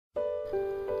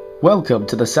Welcome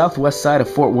to the southwest side of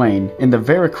Fort Wayne in the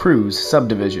VERA CRUZ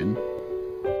subdivision.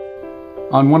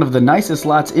 On one of the nicest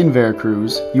lots in VERA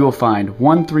CRUZ, you will find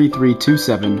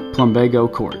 13327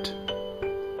 Plumbago Court.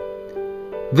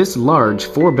 This large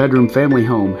 4-bedroom family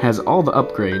home has all the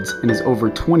upgrades and is over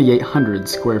 2,800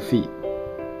 square feet.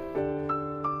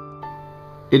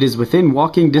 It is within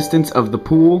walking distance of the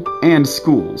pool and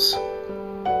schools.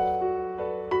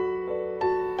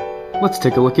 Let's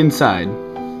take a look inside.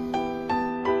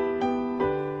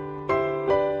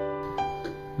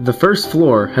 The first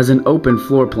floor has an open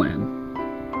floor plan.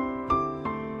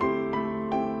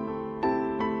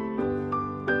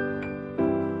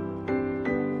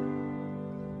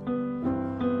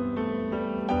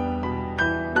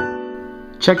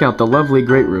 Check out the lovely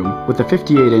great room with a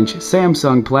 58-inch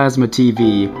Samsung Plasma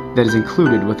TV that is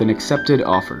included with an accepted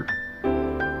offer.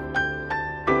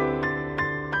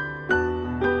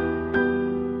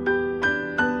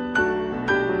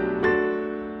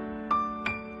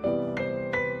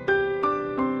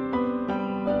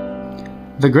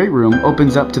 The great room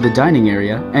opens up to the dining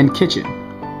area and kitchen.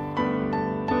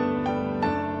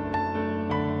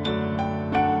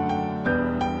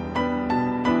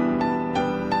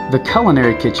 The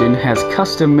culinary kitchen has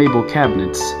custom marble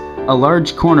cabinets, a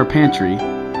large corner pantry,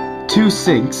 2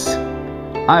 sinks,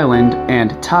 island,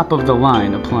 and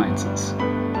top-of-the-line appliances.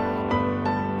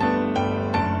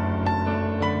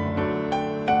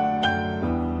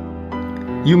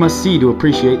 You must see to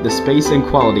appreciate the space and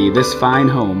quality this fine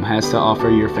home has to offer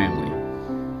your family.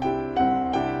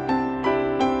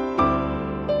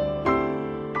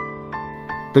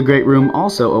 The great room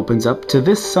also opens up to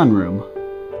this sunroom.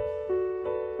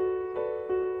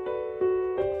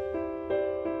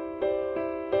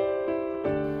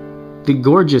 The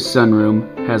gorgeous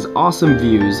sunroom has awesome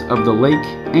views of the lake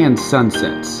and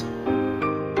sunsets.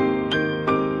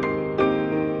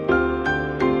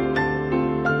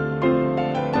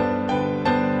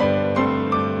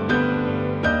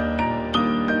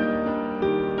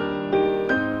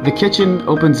 The kitchen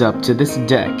opens up to this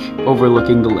deck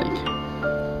overlooking the lake.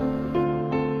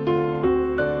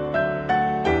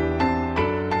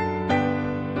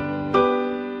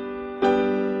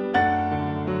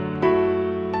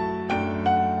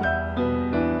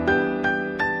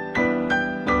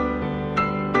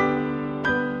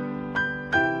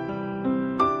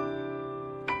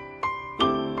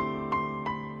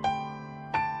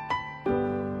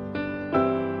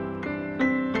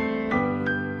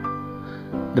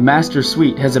 The master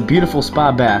suite has a beautiful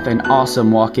spa bath and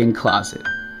awesome walk-in closet.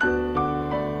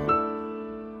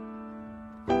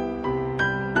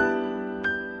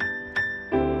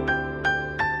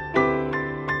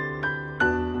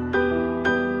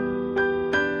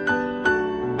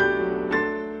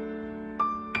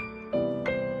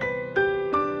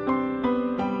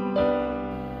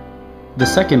 The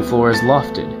second floor is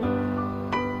lofted.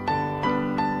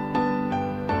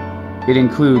 It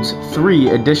includes 3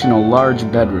 additional large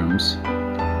bedrooms,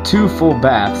 2 full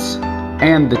baths,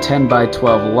 and the 10 by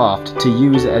 12 loft to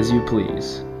use as you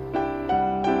please.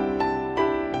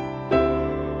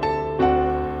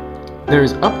 There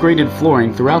is upgraded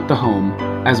flooring throughout the home,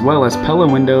 as well as Pella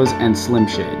windows and slim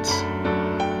shades.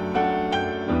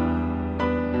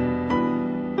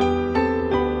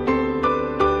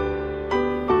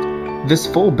 This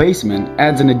full basement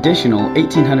adds an additional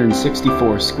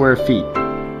 1,864 square feet.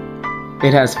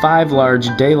 It has 5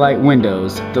 large daylight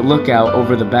windows that look out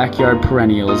over the backyard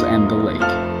perennials and the lake.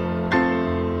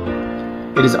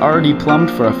 It is already plumbed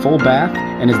for a full bath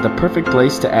and is the perfect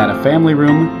place to add a family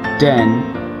room, den,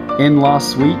 in-law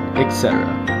suite, etc.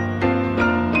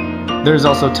 There is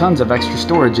also tons of extra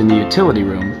storage in the utility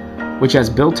room, which has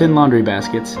built-in laundry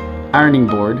baskets, ironing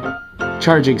board,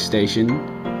 charging station,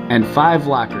 and 5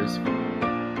 lockers.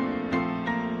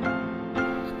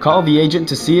 Call the agent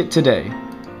to see it today.